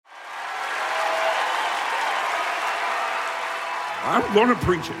I'm going to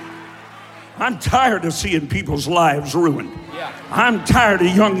preach it. I'm tired of seeing people's lives ruined. I'm tired of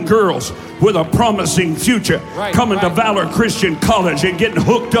young girls with a promising future coming to Valor Christian College and getting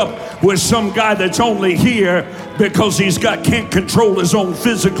hooked up with some guy that's only here because can't control his own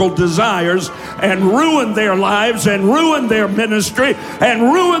physical desires, and ruin their lives and ruin their ministry and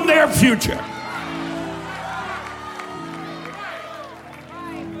ruin their future.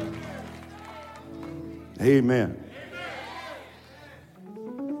 Amen.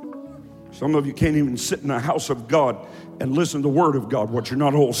 Some of you can't even sit in the house of God and listen to the word of God, what you're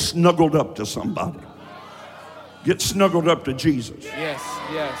not all snuggled up to somebody. Get snuggled up to Jesus. Yes,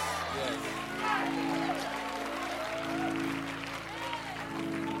 yes, yes.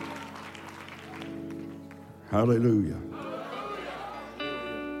 Hallelujah.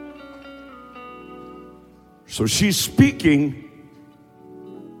 So she's speaking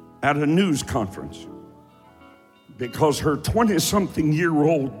at a news conference because her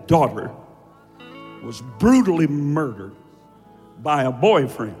 20-something-year-old daughter was brutally murdered by a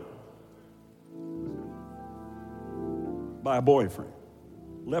boyfriend.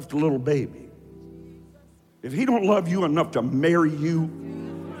 Left a little baby. If he don't love you enough to marry you,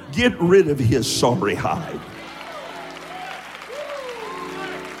 get rid of his sorry hide.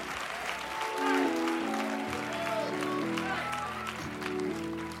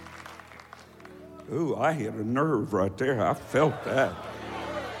 Ooh, I hit a nerve right there. I felt that.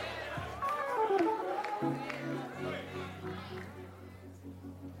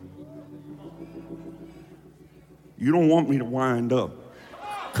 You don't want me to wind up,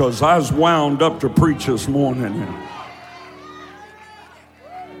 because I was wound up to preach this morning.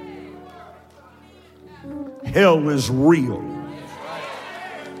 Hell is real.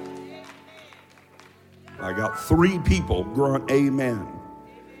 I got 3 people grunt amen.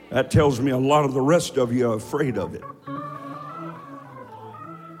 That tells me a lot of the rest of you are afraid of it.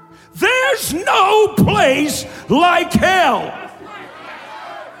 There's no place like hell.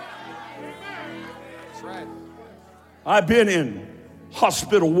 I've been in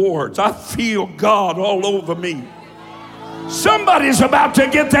hospital wards. I feel God all over me. Somebody's about to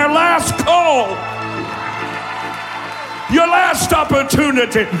get their last call. Your last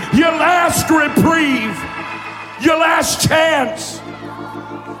opportunity. Your last reprieve. Your last chance.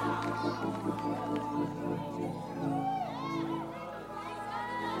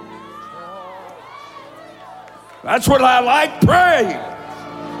 That's what I like. Pray.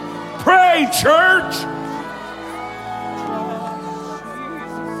 Pray, church.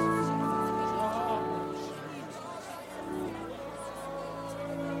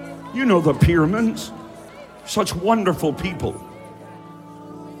 You know the Piermans, such wonderful people.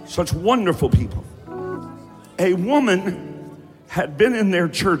 Such wonderful people. A woman had been in their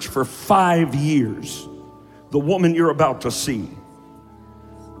church for 5 years. The woman you're about to see.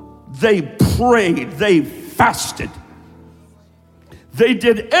 They prayed, they fasted. They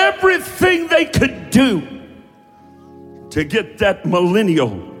did everything they could do to get that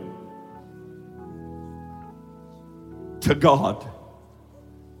millennial to God.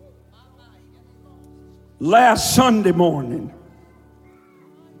 Last Sunday morning,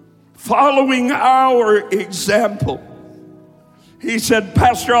 following our example, he said,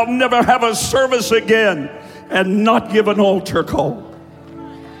 Pastor, I'll never have a service again and not give an altar call.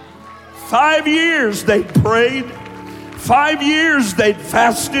 5 years they'd prayed. 5 years they'd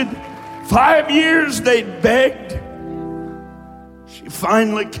fasted. 5 years they'd begged. She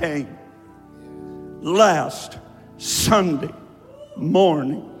finally came last Sunday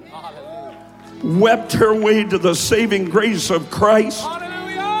morning. Wept her way to the saving grace of Christ.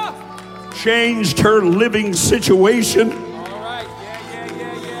 Hallelujah. Changed her living situation. All right.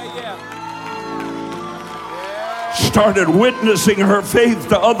 Yeah. Started witnessing her faith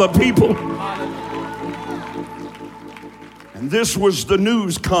to other people. And this was the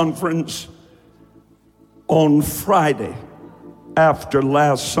news conference on Friday after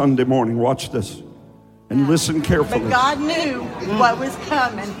last Sunday morning. Watch this. And listen carefully. But God knew what was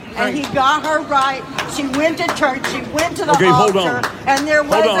coming, and he got her right. She went to church, she went to the altar, and there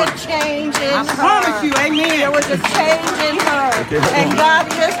was a change in her. I promise you, amen. There was a change in her, and God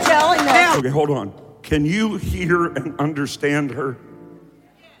is telling us. Okay, hold on. Can you hear and understand her?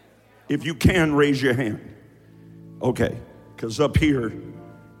 If you can, raise your hand. Okay, because up here,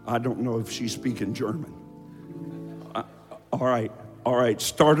 I don't know if she's speaking German. All right,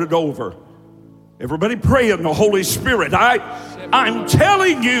 start it over. Everybody pray in the Holy Spirit. I'm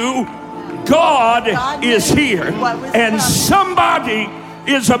telling you, God is here. And somebody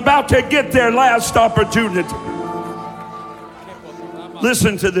is about to get their last opportunity.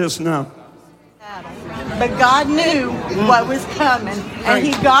 Listen to this now. But God knew what was coming, and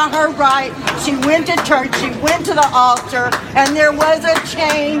he got her right. She went to church, she went to the altar, and there was a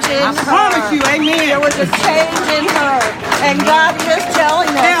change in her. I promise you, amen. There was a change in her. And God is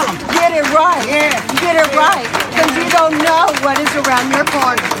telling us, get it right. Get it right. Because you don't know what is around your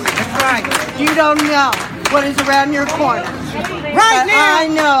corner. That's right. You don't know what is around your corner. Right now. I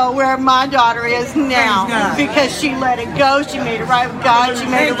know where my daughter is now because she let it go. She made it right with God. She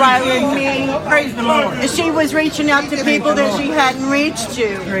made it right with me. Praise the Lord. And she was reaching out to people that she hadn't reached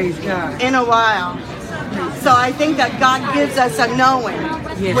to Praise God. in a while. So I think that God gives us a knowing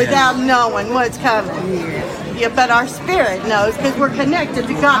without knowing what's coming. Yeah, but our spirit knows because we're connected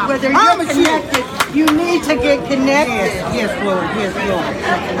to God. Whether you're connected, you need to get connected. Yes, Lord. Yes,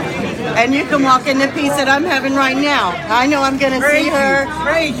 Lord. And you can walk in the peace that I'm having right now. I know I'm going to see her.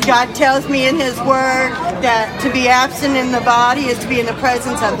 God tells me in his word that to be absent in the body is to be in the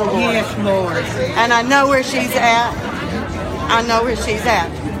presence of the Lord. Yes, Lord. And I know where she's at. I know where she's at.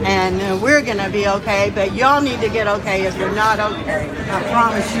 And we're going to be okay, but y'all need to get okay if you're not okay. I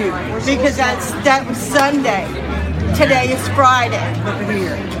promise you. Because that was Sunday. Today is Friday. Look at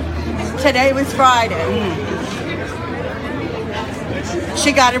here. Today was Friday.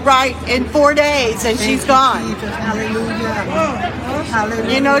 She got it right in 4 days, and she's gone. Hallelujah.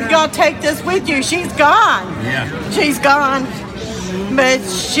 Hallelujah. You know, God, take this with you. She's gone. Yeah. She's gone. But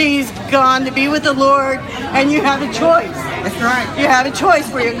she's gone to be with the Lord, and you have a choice. That's right. You have a choice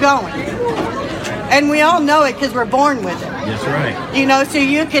where you're going. And we all know it because we're born with it. That's right. You know, so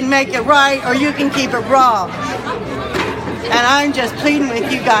you can make it right or you can keep it wrong. And I'm just pleading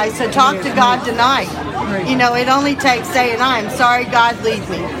with you guys to talk to God tonight. You know, it only takes saying, I'm sorry, God, lead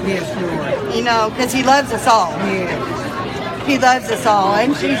me. Yes, Lord. You know, because he loves us all. Yes. He loves us all.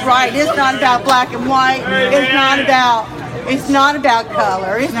 And she's right. It's not about black and white. It's not about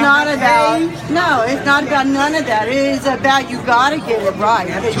color. It's not about, no, it's not about none of that. It is about you got to get it right.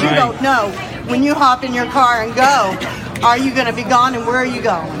 Because you don't know when you hop in your car and go, are you going to be gone and where are you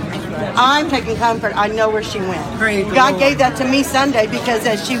going? I'm taking comfort. I know where she went. God gave that to me Sunday because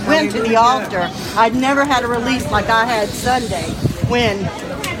as she went to the altar, I'd never had a release like I had Sunday when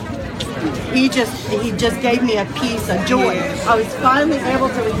he just gave me a peace, a joy. I was finally able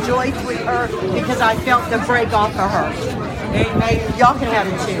to rejoice with her because I felt the break off of her. And y'all can have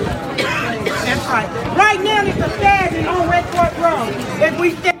it too. That's right. Right now, it's a standing on Red Court Road. If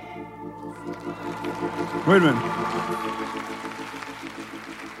we stand. Wait a minute.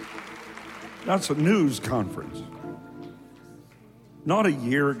 That's a news conference. Not a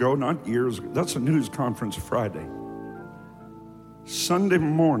year ago, not years ago. That's a news conference Friday. Sunday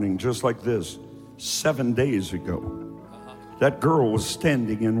morning, just like this, 7 days ago, that girl was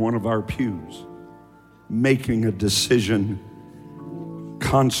standing in one of our pews, making a decision,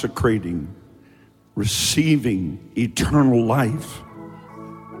 consecrating, receiving eternal life.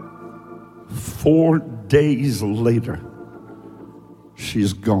 4 days later,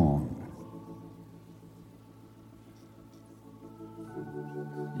 she's gone.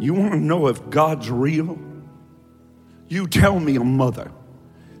 You want to know if God's real? You tell me a mother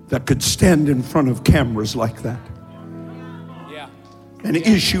that could stand in front of cameras like that and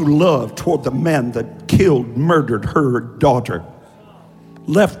issue love toward the man that killed, murdered her daughter,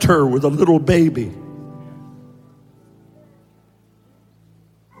 left her with a little baby.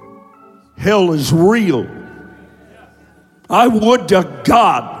 Hell is real. I would to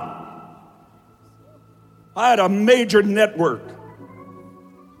God I had a major network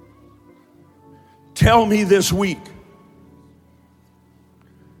tell me this week,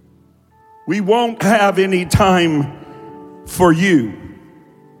 we won't have any time for you.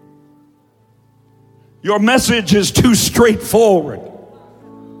 Your message is too straightforward.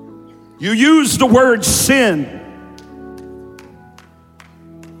 You use the word sin.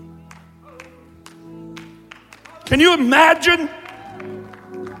 Can you imagine?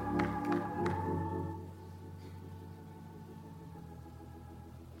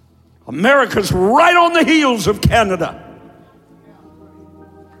 America's right on the heels of Canada,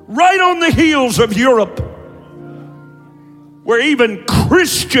 right on the heels of Europe, where even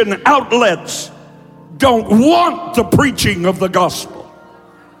Christian outlets don't want the preaching of the gospel.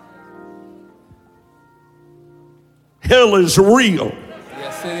 Hell is real.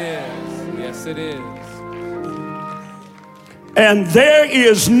 Yes, it is. Yes, it is. And there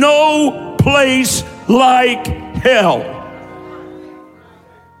is no place like hell.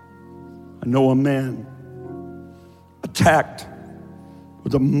 I know a man attacked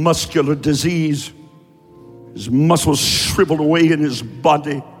with a muscular disease. His muscles shriveled away in his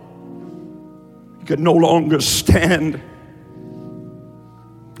body. He could no longer stand.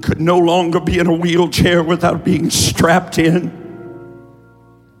 could no longer be in a wheelchair without being strapped in,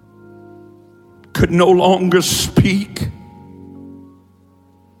 could no longer speak,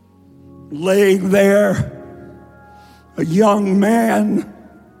 laying there, a young man,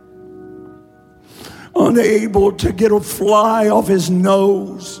 unable to get a fly off his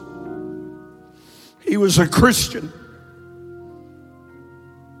nose. He was a Christian.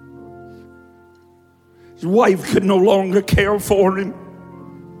 His wife could no longer care for him.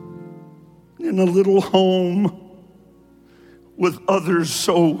 In a little home with others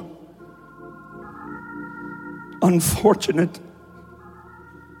so unfortunate.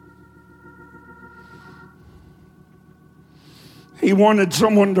 He wanted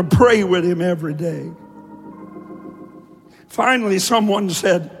someone to pray with him every day. Finally, someone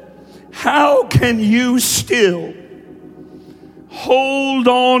said, "How can you still hold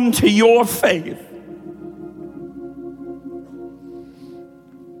on to your faith?"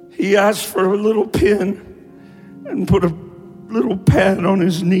 He asked for a little pen and put a little pad on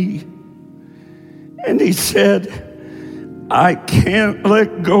his knee. And he said, "I can't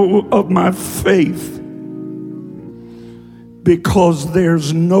let go of my faith because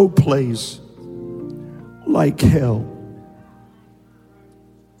there's no place like hell."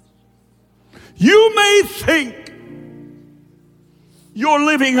 You may think you're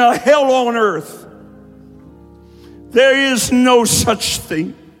living a hell on earth. There is no such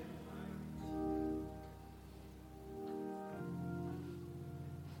thing.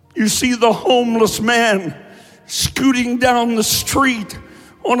 You see the homeless man scooting down the street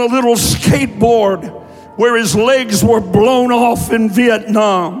on a little skateboard where his legs were blown off in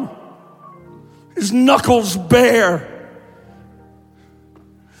Vietnam. His knuckles bare.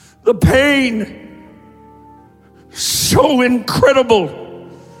 The pain so incredible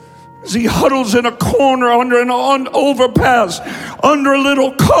as he huddles in a corner under an overpass, under a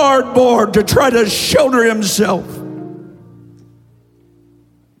little cardboard to try to shelter himself.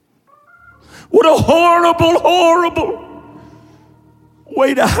 What a horrible, horrible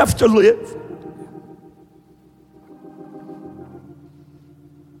way to have to live.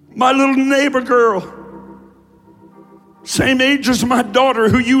 My little neighbor girl, same age as my daughter,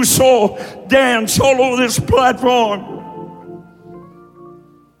 who you saw dance all over this platform,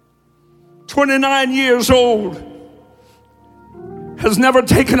 29 years old, has never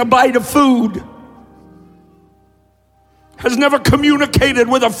taken a bite of food, has never communicated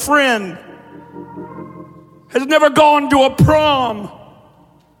with a friend, has never gone to a prom,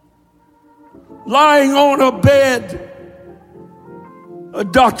 lying on a bed. A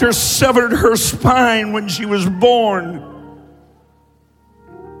doctor severed her spine when she was born.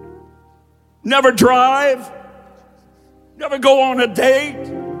 Never drive, never go on a date.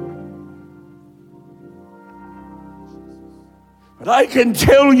 But I can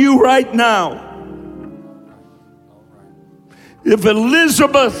tell you right now, if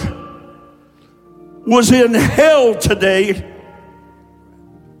Elizabeth was in hell today,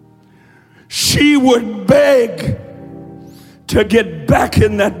 she would beg to get back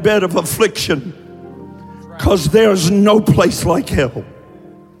in that bed of affliction, because there's no place like hell.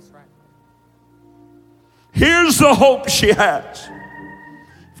 Here's the hope she has.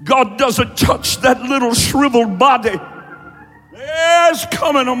 If God doesn't touch that little shriveled body, there's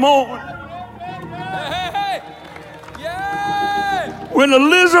coming a morning when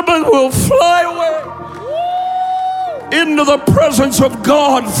Elizabeth will fly away into the presence of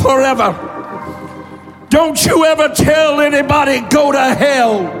God forever. Don't you ever tell anybody go to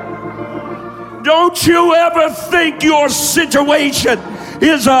hell. Don't you ever think your situation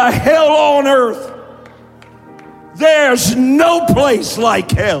is a hell on earth. There's no place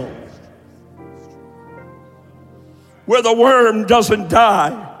like hell where the worm doesn't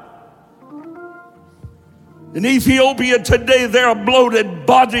die. In Ethiopia today, there are bloated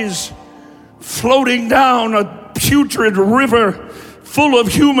bodies floating down a putrid river full of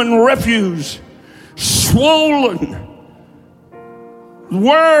human refuse, swollen,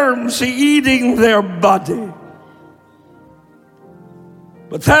 worms eating their body.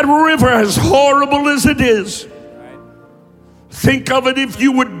 But that river, as horrible as it is, think of it if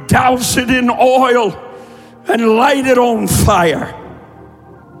you would douse it in oil and light it on fire.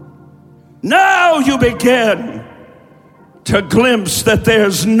 Now you begin to glimpse that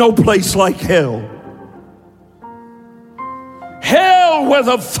there's no place like hell. Hell where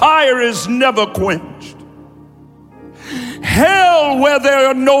the fire is never quenched. Hell where there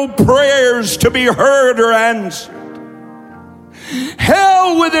are no prayers to be heard or answered.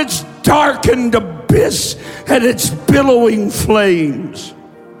 Hell with its darkened abyss and its billowing flames.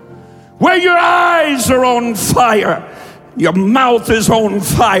 Where your eyes are on fire Your mouth is on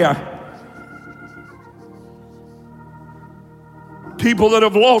fire. People that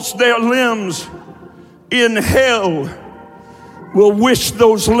have lost their limbs in hell will wish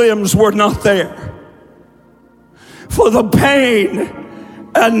those limbs were not there. For the pain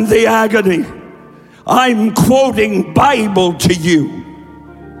and the agony. I'm quoting Bible to you.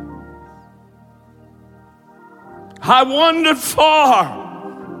 I wandered far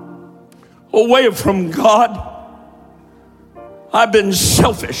away from God. I've been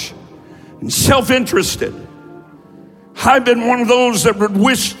selfish and self-interested. I've been one of those that would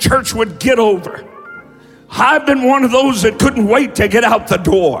wish church would get over. I've been one of those that couldn't wait to get out the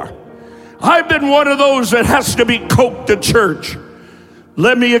door. I've been one of those that has to be coked to church.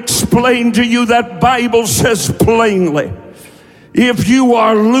 Let me explain to you that Bible says plainly, if you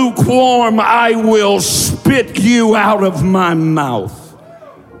are lukewarm, I will spit you out of my mouth.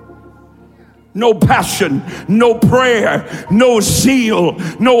 No passion, no prayer, no zeal,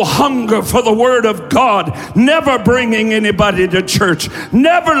 no hunger for the Word of God, never bringing anybody to church,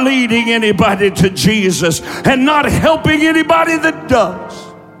 never leading anybody to Jesus, and not helping anybody that does.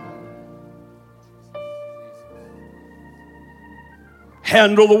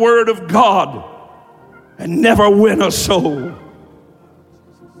 Handle the Word of God and never win a soul.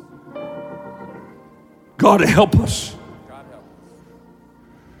 God help us.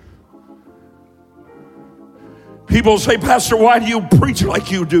 People say, Pastor, why do you preach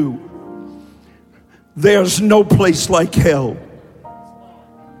like you do? There's no place like hell.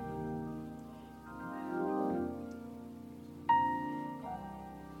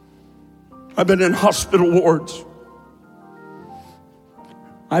 I've been in hospital wards.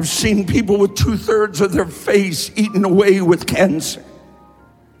 I've seen people with 2/3 of their face eaten away with cancer.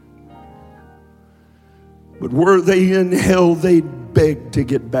 But were they in hell, they'd beg to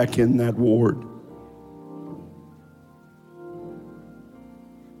get back in that ward.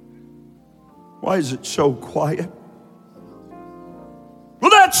 Why is it so quiet?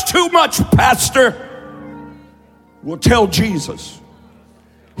 Well, that's too much, Pastor. Well, tell Jesus.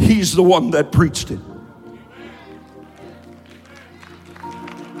 He's the one that preached it.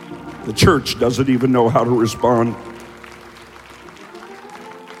 The church doesn't even know how to respond.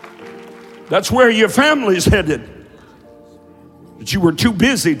 That's where your family's headed. But you were too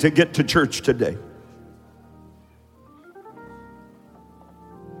busy to get to church today.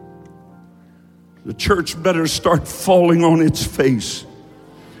 The church better start falling on its face.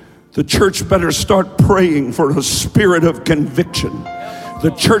 The church better start praying for a spirit of conviction.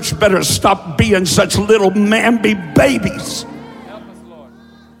 The church better stop being such little mamby babies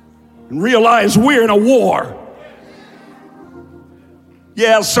and realize we're in a war.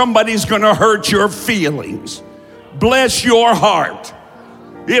 Yeah, somebody's going to hurt your feelings. Bless your heart.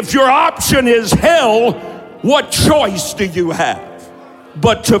 If your option is hell, what choice do you have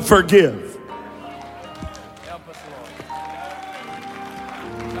but to forgive?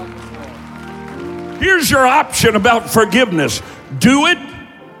 Here's your option about forgiveness. Do it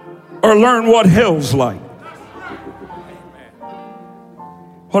or learn what hell's like.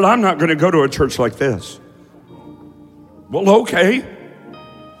 Well, I'm not going to go to a church like this. Well, okay.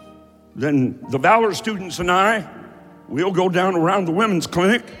 Then the Valor students and I, we'll go down around the women's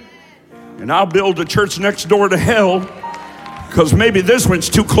clinic and I'll build a church next door to hell because maybe this one's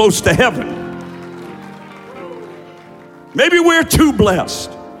too close to heaven. Maybe we're too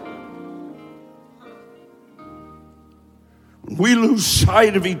blessed. We lose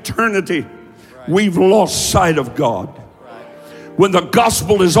sight of eternity. We've lost sight of God. When the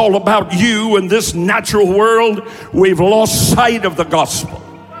gospel is all about you in this natural world, we've lost sight of the gospel.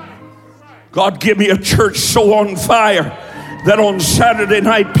 God, give me a church so on fire that on Saturday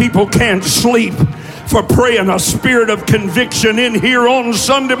night people can't sleep for praying a spirit of conviction in here on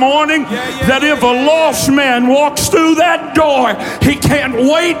Sunday morning, that if a lost man walks through that door, he can't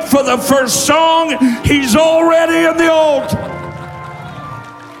wait for the first song. He's already in the altar.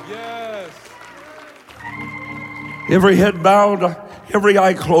 Every head bowed, every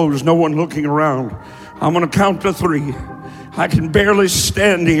eye closed, no one looking around. I'm going to count to 3. I can barely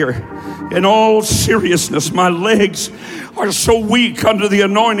stand here. In all seriousness, my legs are so weak under the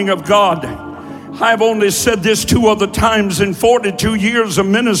anointing of God. I've only said this 2 other times in 42 years of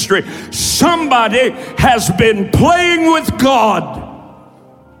ministry. Somebody has been playing with God,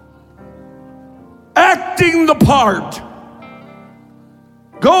 acting the part,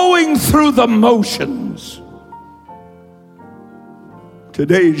 going through the motions.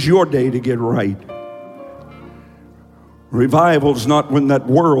 Today's your day to get right. Revival's not when that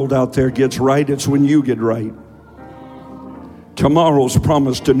world out there gets right, it's when you get right. Tomorrow's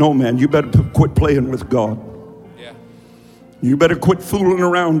promised to no man. You better quit playing with God. Yeah. You better quit fooling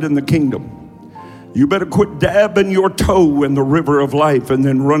around in the kingdom. You better quit dabbing your toe in the river of life and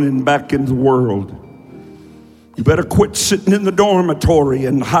then running back into the world. You better quit sitting in the dormitory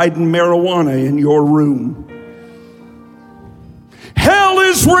and hiding marijuana in your room. Hell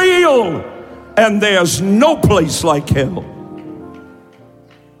is real, and there's no place like hell.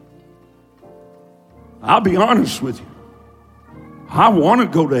 I'll be honest with you. I want to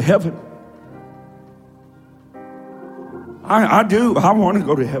go to heaven. I do. I want to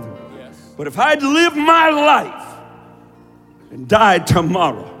go to heaven. Yes. But if I'd lived my life and died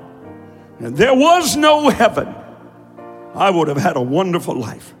tomorrow, and there was no heaven, I would have had a wonderful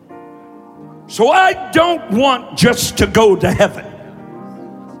life. So I don't want just to go to heaven.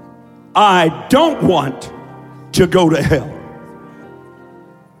 I don't want to go to hell.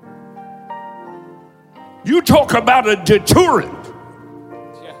 You talk about a deterrent.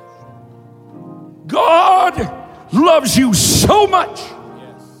 God loves you so much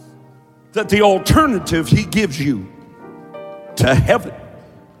that the alternative he gives you to heaven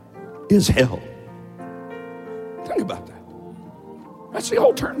is hell. Think about that. That's the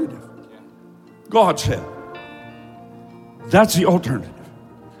alternative. God said, that's the alternative.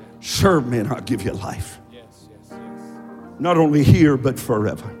 Serve me and I'll give you life. Not only here, but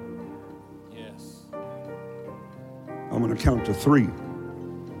forever. I'm going to count to 3.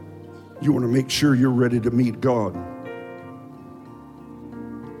 You want to make sure you're ready to meet God.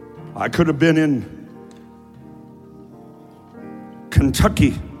 I could have been in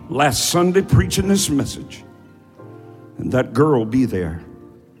Kentucky last Sunday preaching this message, and that girl be there.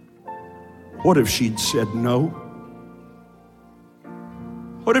 What if she'd said no?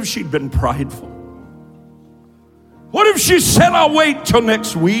 What if she'd been prideful? What if she said, I'll wait till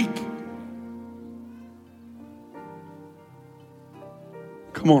next week?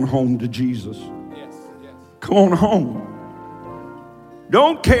 Come on home to Jesus. Yes. Come on home.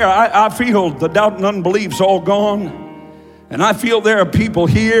 Don't care. I feel the doubt and unbelief's all gone. And I feel there are people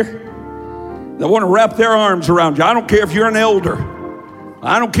here that want to wrap their arms around you. I don't care if you're an elder.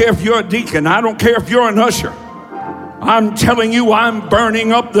 I don't care if you're a deacon. I don't care if you're an usher. I'm telling you, I'm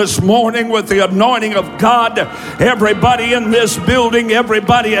burning up this morning with the anointing of God. Everybody in this building,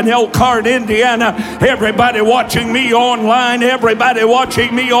 everybody in Elkhart, Indiana, everybody watching me online, everybody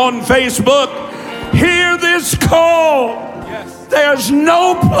watching me on Facebook, hear this call. Yes. There's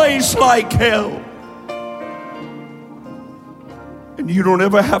no place like hell. And you don't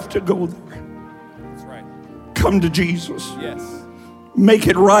ever have to go there. That's right. Come to Jesus. Yes. Make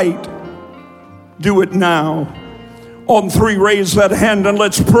it right. Do it now. On 3, raise that hand and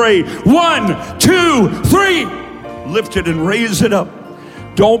let's pray. 1, 2, 3. Lift it and raise it up.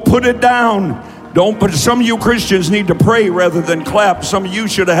 Don't put it down. Don't put. Some of you Christians need to pray rather than clap. Some of you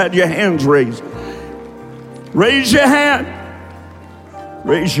should have had your hands raised. Raise your hand.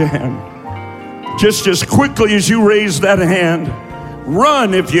 Raise your hand. Just as quickly as you raise that hand,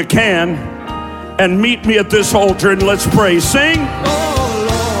 run if you can and meet me at this altar and let's pray. Sing.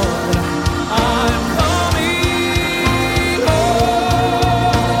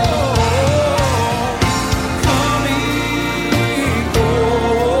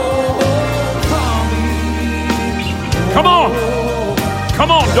 Come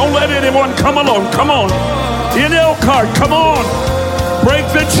on, don't let anyone come along. Come on. In Elkhart, come on. Break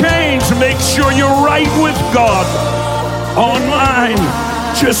the chains. Make sure you're right with God. Online,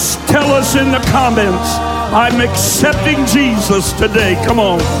 just tell us in the comments, I'm accepting Jesus today. Come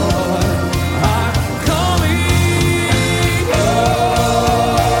on.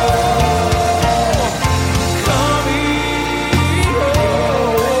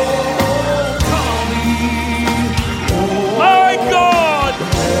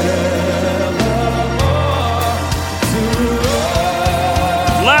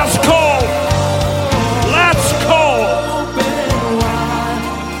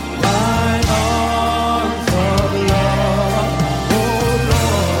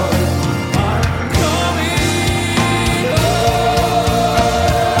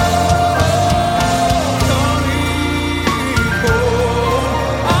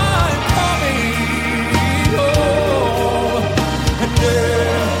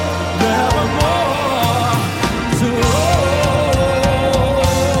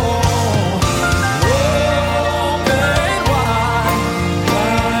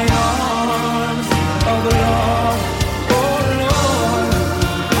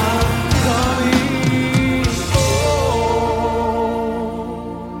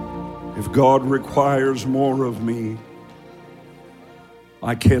 God requires more of me,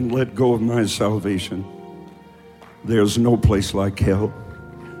 I can't let go of my salvation. There's no place like hell.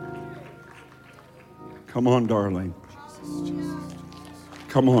 Come on, darling.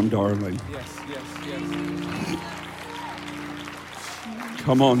 Come on, darling. Yes, yes, yes.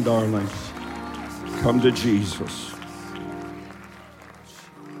 Come on, darling. Come to Jesus.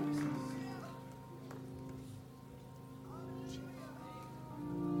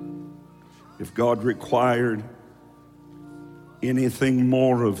 If God required anything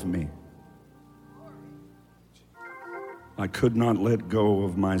more of me, I could not let go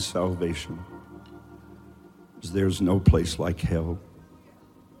of my salvation. Because there's no place like hell.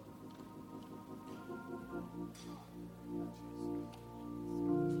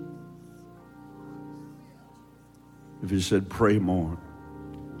 If he said, pray more,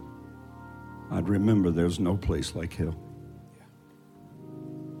 I'd remember there's no place like hell.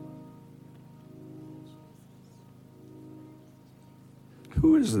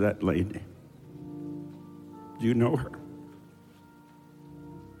 Who is that lady? Do you know her?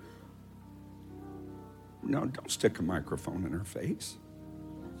 No, don't stick a microphone in her face.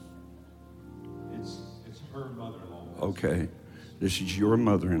 It's her mother-in-law. Okay, this is your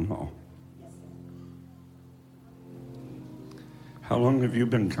mother-in-law. How long have you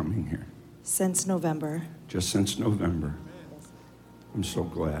been coming here? Since November. Just since November. I'm so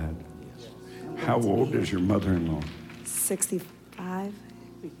glad. How old is your mother-in-law? 65?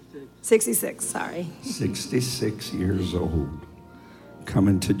 66, sorry. 66 years old.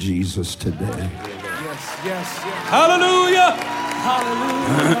 Coming to Jesus today. Yes, yes, yes. Hallelujah!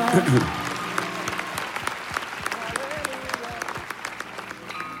 Hallelujah!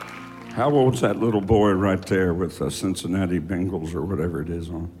 How old's that little boy right there with the Cincinnati Bengals or whatever it is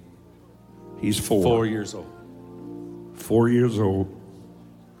on? He's 4. 4 years old. 4 years old.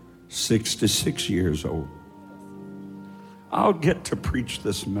 66 years old. I'll get to preach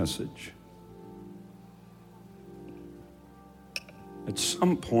this message. At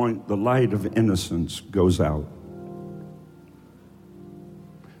some point, the light of innocence goes out.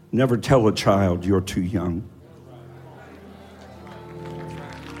 Never tell a child you're too young.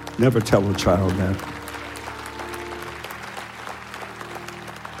 Never tell a child that.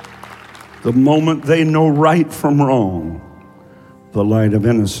 The moment they know right from wrong, the light of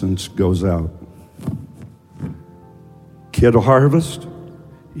innocence goes out. Kid Harvest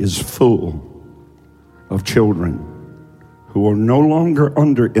is full of children who are no longer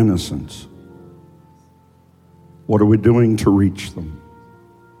under innocence. What are we doing to reach them?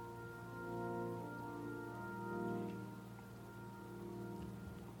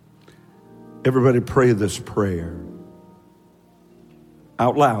 Everybody pray this prayer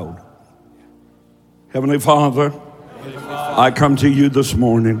out loud. Heavenly Father, I come to you this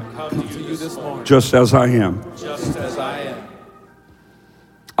morning, just as I am. Just as I am.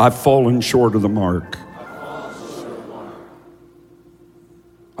 I've fallen short of the mark.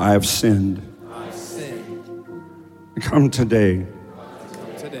 I have sinned. I come today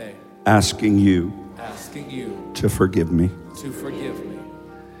asking you to forgive me. To forgive me.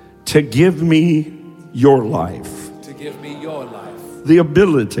 To give me your life. To give me your life. The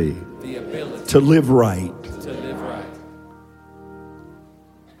ability to live right. To live right.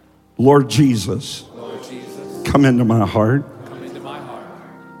 Lord Jesus, come into my heart. Come into my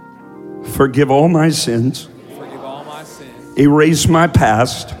heart. Forgive all my sins. Forgive all my sins. Erase my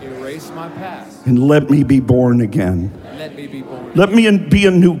past. Erase my past. And let me be born again. Let me be born. Let me be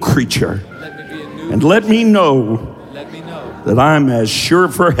a new creature. Let me be a new And let me know that I'm as sure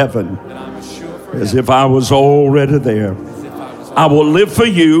for heaven as if I was already there. I will live for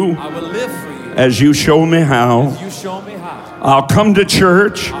you as you show me how. I'll come to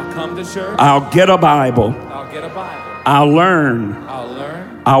church. I'll get a Bible. I'll learn.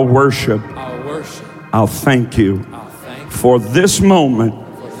 I'll worship. I'll thank you for this moment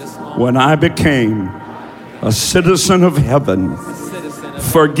when I became a citizen of heaven,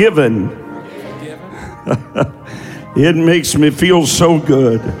 forgiven. It makes me feel so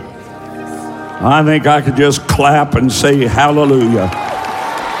good. I think I could just clap and say hallelujah.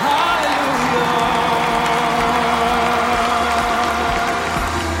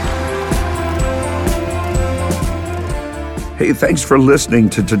 Hey, thanks for listening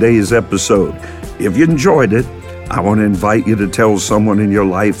to today's episode. If you enjoyed it, I want to invite you to tell someone in your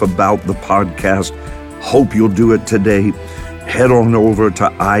life about the podcast. Hope you'll do it today. Head on over to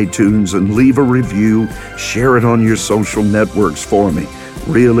iTunes and leave a review. Share it on your social networks for me.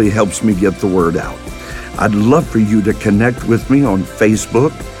 Really helps me get the word out. I'd love for you to connect with me on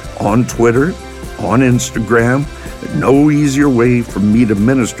Facebook, on Twitter, on Instagram. No easier way for me to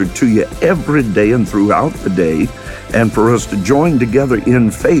minister to you every day and throughout the day, and for us to join together in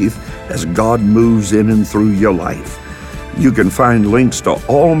faith as God moves in and through your life. You can find links to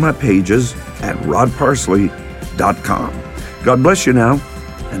all my pages at rodparsley.com. God bless you now,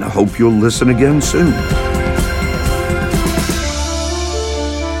 and I hope you'll listen again soon.